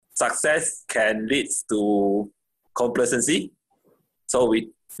success can lead to complacency. So we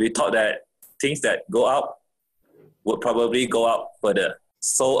thought that things that go up would probably go up further.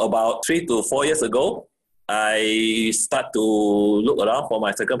 So about 3 to 4 years ago, I start to look around for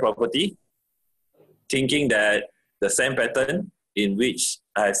my second property, thinking that the same pattern in which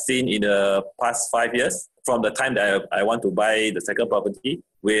I've seen in the past 5 years, from the time that I want to buy the second property,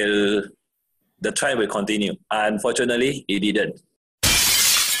 the trend will continue. Unfortunately, it didn't.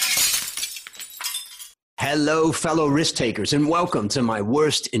 Hello, fellow risk takers, and welcome to my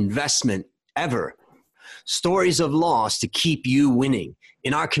worst investment ever. Stories of loss to keep you winning.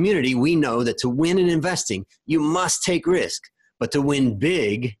 In our community, we know that to win in investing, you must take risk, but to win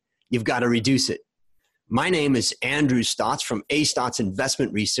big, you've got to reduce it. My name is Andrew Stotts from A Stotts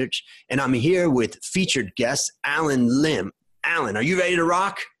Investment Research, and I'm here with featured guest Alan Lim. Alan, are you ready to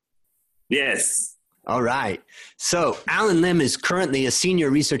rock? Yes. All right. So Alan Lim is currently a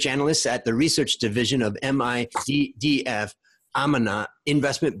senior research analyst at the research division of MIDF Amanat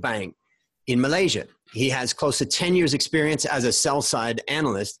Investment Bank in Malaysia. He has close to 10 years experience as a sell-side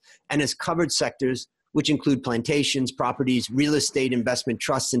analyst and has covered sectors which include plantations, properties, real estate investment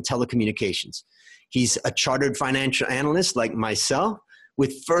trusts, and telecommunications. He's a chartered financial analyst like myself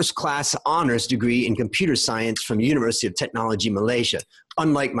with first-class honors degree in computer science from University of Technology, Malaysia.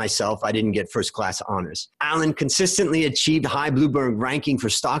 Unlike myself, I didn't get first-class honors. Alan consistently achieved high Bloomberg ranking for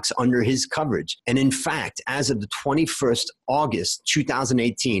stocks under his coverage. And in fact, as of the 21st August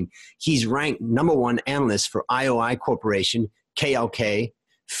 2018, he's ranked #1 analyst for IOI Corporation, KLK,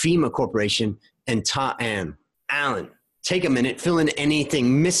 FEMA Corporation, and Ta-An. Alan, take a minute, fill in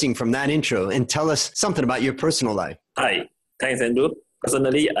anything missing from that intro, and tell us something about your personal life. Hi. Thanks, Andrew.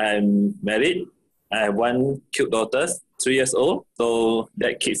 Personally, I'm married. I have 1 cute daughter, 3 years old. So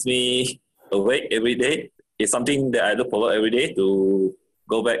that keeps me awake every day. It's something that I look forward every day to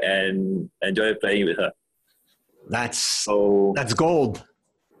go back and enjoy playing with her. That's gold.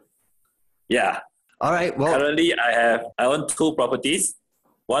 Yeah. All right. Well, currently I own 2 properties,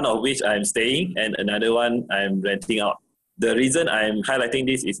 one of which I'm staying and another one I'm renting out. The reason I'm highlighting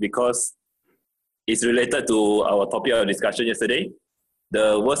this is because it's related to our topic of discussion yesterday.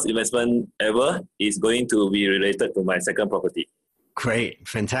 The worst investment ever is going to be related to my second property. Great.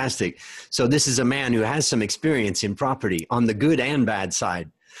 Fantastic. So this is a man who has some experience in property on the good and bad side.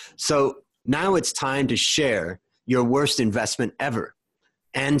 So now it's time to share your worst investment ever.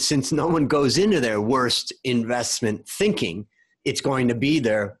 And since no one goes into their worst investment thinking it's going to be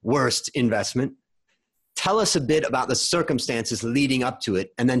their worst investment, tell us a bit about the circumstances leading up to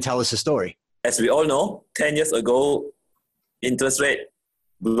it and then tell us a story. As we all know, 10 years ago,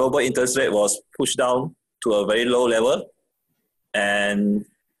 global interest rate was pushed down to a very low level. And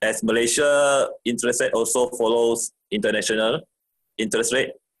as Malaysia interest rate also follows international interest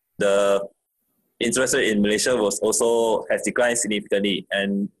rate, the interest rate in Malaysia has declined significantly.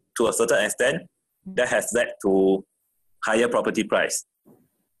 And to a certain extent, that has led to higher property price.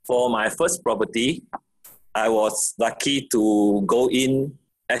 For my first property, I was lucky to go in.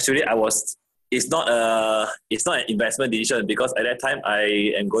 Actually, it's not an investment decision because at that time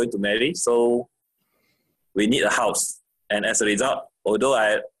I am going to marry, so we need a house. And as a result,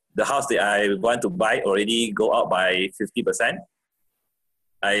 although the house that I want to buy already go up by 50%,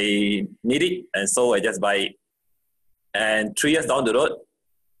 I need it, and so I just buy it. And 3 years down the road,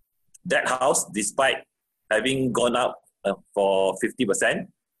 that house, despite having gone up for 50%,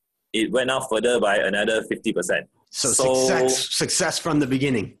 it went up further by another 50%. So success from the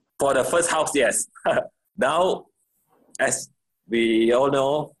beginning. For the first house, yes. Now, as we all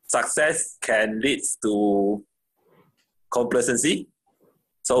know, success can lead to complacency.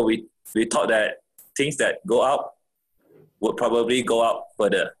 So we thought that things that go up would probably go up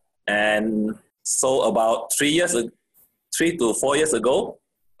further. And so about 3 to 4 years ago,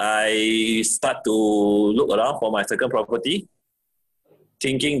 I start to look around for my second property,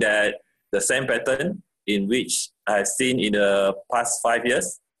 thinking that the same pattern in which I've seen in the past 5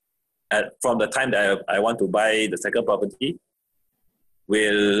 years, from the time that I want to buy the second property,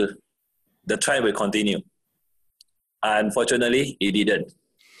 the trend will continue. Unfortunately, it didn't.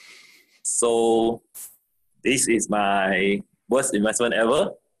 So this is my worst investment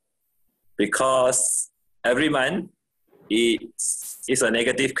ever because every month it's a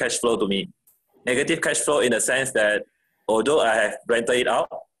negative cash flow to me. Negative cash flow in the sense that although I have rented it out,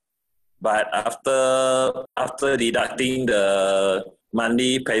 but after deducting the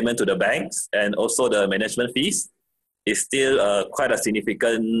monthly payment to the banks and also the management fees, is still quite a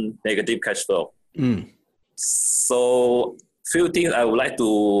significant negative cash flow. So few things I would like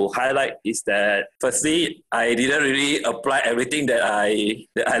to highlight is that firstly, I didn't really apply everything that I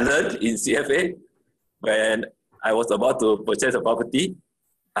learned in CFA when I was about to purchase a property.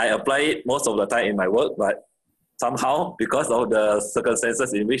 I apply it most of the time in my work, but somehow because of the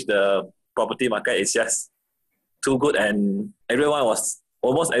circumstances in which the property market is just too good, and almost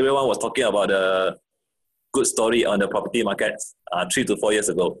everyone was talking about the good story on the property market 3 to 4 years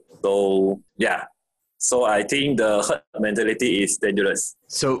ago. So yeah. So I think the herd mentality is dangerous.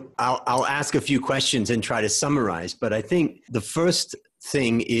 So I'll ask a few questions and try to summarize, but I think the first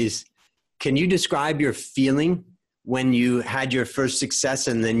thing is, can you describe your feeling when you had your first success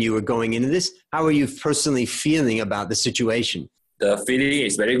and then you were going into this? How are you personally feeling about the situation? The feeling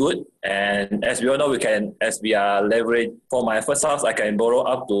is very good. And as we all know, as we are leveraged, for my first house, I can borrow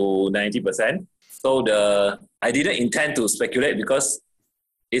up to 90%. So I didn't intend to speculate because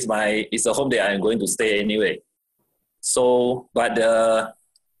it's a home that I'm going to stay anyway. So, but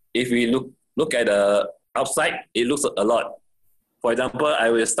if we look at the outside, it looks a lot. For example, I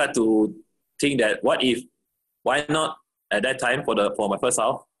will start to think that why not at that time for my first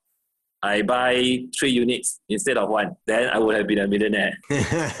house, I buy 3 units instead of 1. Then I would have been a millionaire.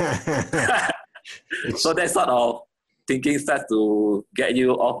 So that sort of thinking starts to get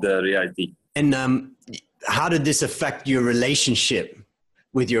you off the reality. And how did this affect your relationship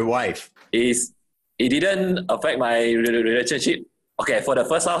with your wife? It didn't affect my relationship. Okay, for the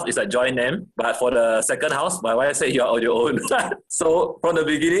first house, it's a joint name. But for the second house, my wife said, you're on your own. So from the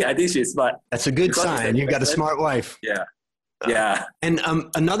beginning, I think she's smart. That's a good sign. You've got a smart wife. Yeah. Yeah. And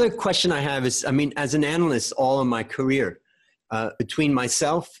another question I have is, I mean, as an analyst all of my career, between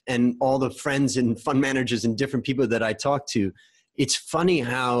myself and all the friends and fund managers and different people that I talk to, it's funny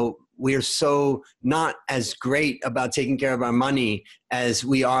how we're so not as great about taking care of our money as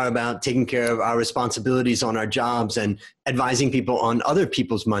we are about taking care of our responsibilities on our jobs and advising people on other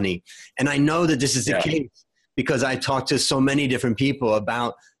people's money. And I know that this is the case because I talked to so many different people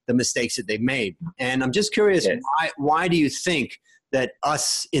about the mistakes that they've made. And I'm just curious, why do you think that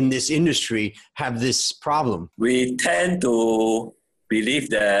us in this industry have this problem? We tend to believe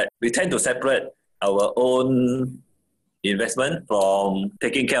that we tend to separate our own investment from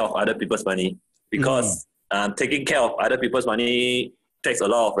taking care of other people's money, because taking care of other people's money takes a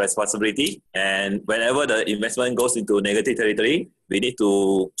lot of responsibility, and whenever the investment goes into negative territory, we need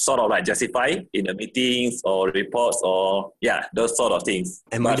to sort of like justify in the meetings or reports or those sort of things.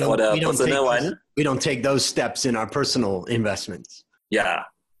 And but for the personal one, we don't take those steps in our personal investments.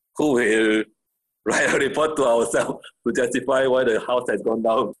 Who will write a report to ourselves to justify why the house has gone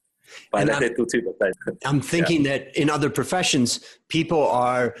down by let's say 2-3%. I'm thinking that in other professions, people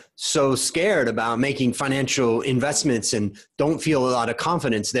are so scared about making financial investments and don't feel a lot of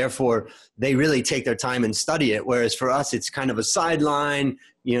confidence. Therefore, they really take their time and study it. Whereas for us, it's kind of a sideline.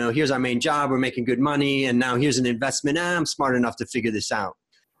 You know, here's our main job. We're making good money. And now here's an investment. I'm smart enough to figure this out.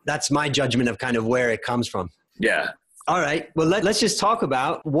 That's my judgment of kind of where it comes from. Yeah. All right. Well, let's just talk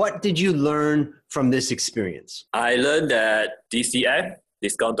about, what did you learn from this experience? I learned that DCF,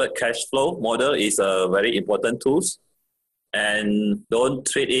 discounted cash flow model, is a very important tool, and don't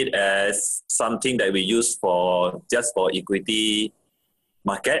treat it as something that we use just for equity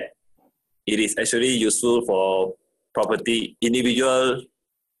market. It is actually useful for individual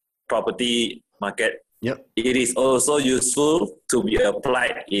property market. Yep. It is also useful to be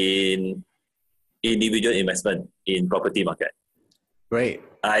applied in individual investment in property market. Great.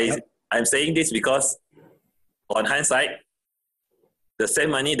 I'm saying this because on hindsight, the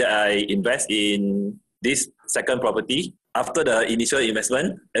same money that I invest in this second property, after the initial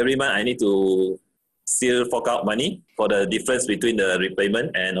investment, every month I need to still fork out money for the difference between the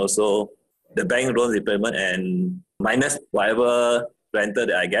repayment and also the bank loan repayment, and minus whatever rental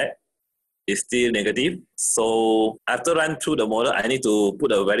that I get is still negative. So after run through the model, I need to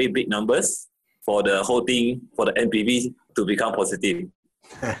put a very big numbers for the whole thing, for the NPV to become positive.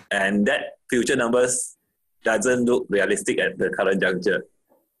 And that future numbers doesn't look realistic at the current juncture.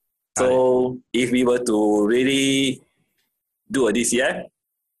 So if we were to really do a DCF,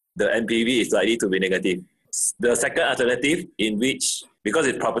 the NPV is likely to be negative. The second alternative, in which, because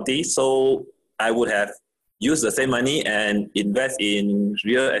it's property, so I would have used the same money and invest in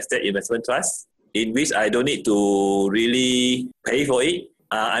real estate investment trust, in which I don't need to really pay for it.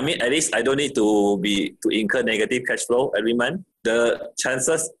 At least I don't need to incur negative cash flow every month. The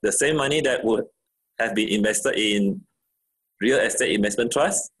chances, the same money that would have been invested in real estate investment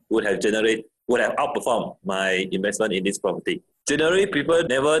trust would have outperformed my investment in this property. Generally, people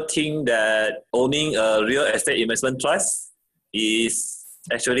never think that owning a real estate investment trust is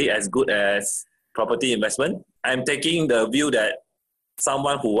actually as good as property investment. I'm taking the view that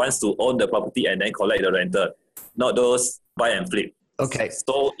someone who wants to own the property and then collect the rental, not those buy and flip. Okay.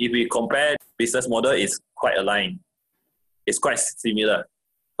 So if we compare, business model is quite aligned. It's quite similar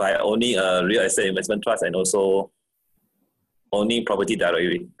by owning a real estate investment trust and also owning property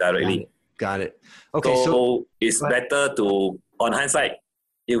directly. Got it. Okay. So it's better to, on hindsight,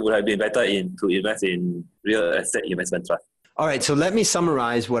 it would have been better to invest in real estate investment trust. All right, so let me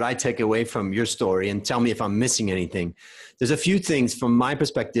summarize what I take away from your story and tell me if I'm missing anything. There's a few things from my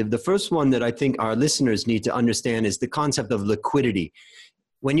perspective. The first one that I think our listeners need to understand is the concept of liquidity.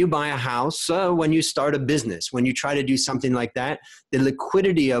 When you buy a house, when you start a business, when you try to do something like that, the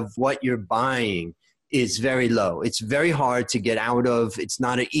liquidity of what you're buying is very low. It's very hard to get out of. It's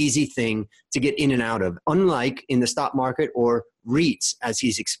not an easy thing to get in and out of. Unlike in the stock market or REITs, as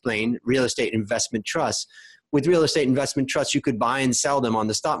he's explained, real estate investment trusts. With real estate investment trusts, you could buy and sell them on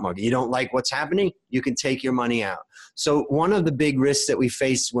the stock market. You don't like what's happening, you can take your money out. So one of the big risks that we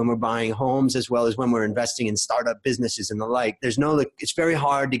face when we're buying homes, as well as when we're investing in startup businesses and the like, it's very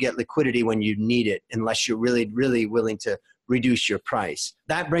hard to get liquidity when you need it, unless you're really, really willing to reduce your price.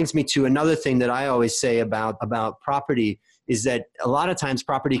 That brings me to another thing that I always say about property, is that a lot of times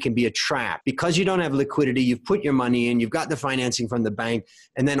property can be a trap. Because you don't have liquidity, you've put your money in, you've got the financing from the bank,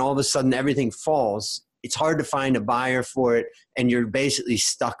 and then all of a sudden everything falls. It's hard to find a buyer for it, and you're basically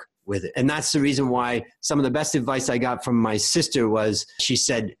stuck with it. And that's the reason why some of the best advice I got from my sister was, she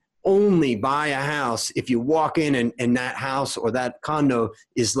said, only buy a house if you walk in and that house or that condo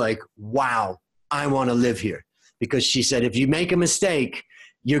is like, wow, I want to live here. Because she said, if you make a mistake,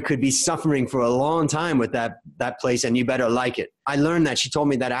 you could be suffering for a long time with that place, and you better like it. I learned that. She told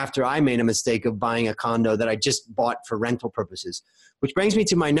me that after I made a mistake of buying a condo that I just bought for rental purposes. Which brings me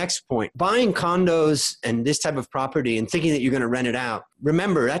to my next point. Buying condos and this type of property and thinking that you're going to rent it out.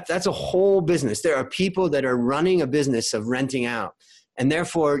 Remember, that's a whole business. There are people that are running a business of renting out. And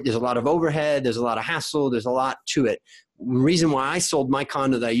therefore, there's a lot of overhead, there's a lot of hassle, there's a lot to it. The reason why I sold my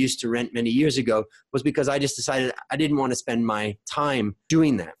condo that I used to rent many years ago was because I just decided I didn't want to spend my time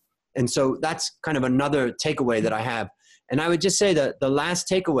doing that. And so that's kind of another takeaway that I have. And I would just say that the last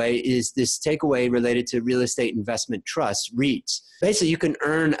takeaway is this takeaway related to real estate investment trusts, REITs. Basically, you can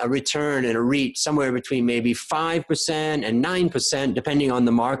earn a return in a REIT somewhere between maybe 5% and 9%, depending on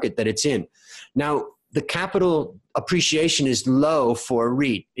the market that it's in. Now, the capital appreciation is low for a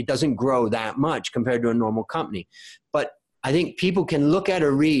REIT. It doesn't grow that much compared to a normal company. But I think people can look at a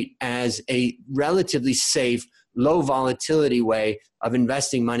REIT as a relatively safe, low volatility way of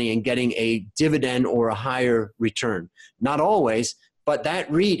investing money and getting a dividend or a higher return. Not always, but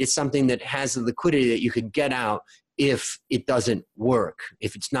that REIT is something that has the liquidity that you could get out if it doesn't work,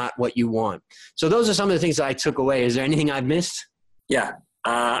 if it's not what you want. So those are some of the things that I took away. Is there anything I've missed? Yeah,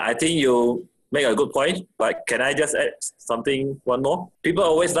 I think you make a good point, but can I just add one more? People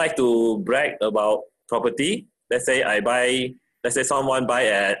always like to brag about property. Let's say someone buy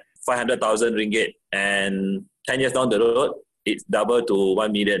at 500,000 ringgit, and 10 years down the road, it's double to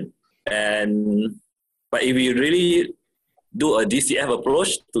 1 million. But if you really do a DCF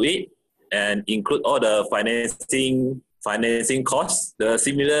approach to it and include all the financing costs, the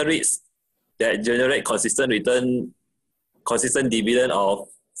similar REITs that generate consistent dividend of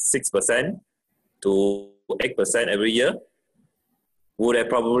 6% to 8% every year, would have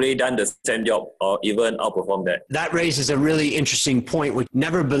probably done the same job or even outperformed that. That raises a really interesting point. We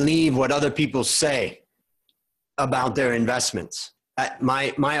never believe what other people say about their investments.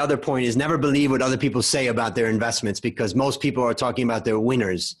 My other point is never believe what other people say about their investments, because most people are talking about their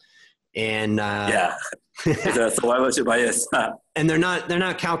winners. And it's a survivorship bias. And they're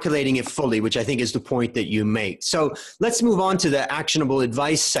not calculating it fully, which I think is the point that you make. So let's move on to the actionable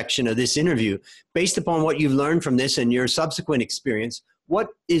advice section of this interview. Based upon what you've learned from this and your subsequent experience, what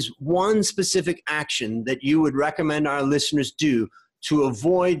is one specific action that you would recommend our listeners do to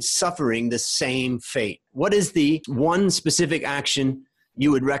avoid suffering the same fate? What is the one specific action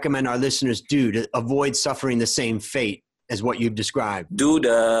you would recommend our listeners do to avoid suffering the same fate as what you've described? Do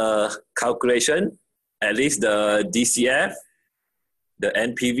the calculation, at least the DCF, the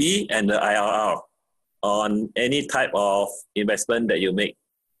NPV, and the IRR on any type of investment that you make.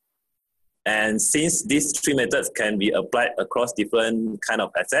 And since these three methods can be applied across different kind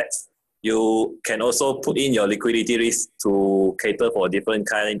of assets, you can also put in your liquidity risk to cater for different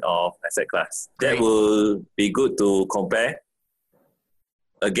kind of asset class. Great. That will be good to compare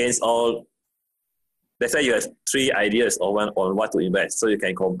against all. Let's say you have three ideas on what to invest, so you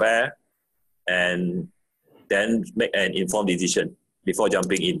can compare and then make an informed decision before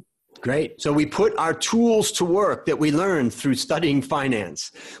jumping in. Great. So we put our tools to work that we learned through studying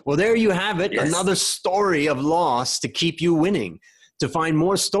finance. Well, there you have it. Yes. Another story of loss to keep you winning. To find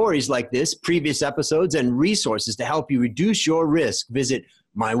more stories like this, previous episodes, and resources to help you reduce your risk, visit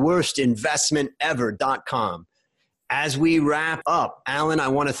myworstinvestmentever.com. As we wrap up, Alan, I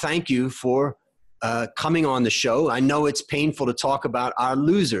want to thank you for coming on the show. I know it's painful to talk about our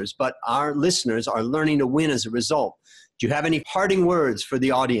losers, but our listeners are learning to win as a result. Do you have any parting words for the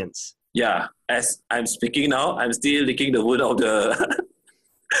audience? Yeah, as I'm speaking now, I'm still licking the wound of the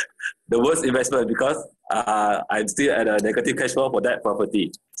the worst investment because I'm still at a negative cash flow for that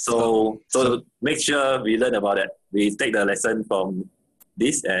property. So make sure we learn about it. We take the lesson from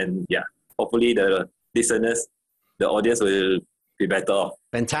this, and yeah, hopefully the listeners, the audience will be better off.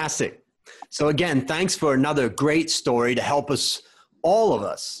 Fantastic. So again, thanks for another great story to help us, all of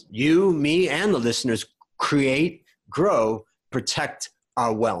us, you, me, and the listeners, create, grow, protect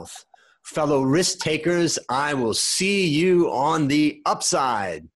our wealth. Fellow risk takers, I will see you on the upside.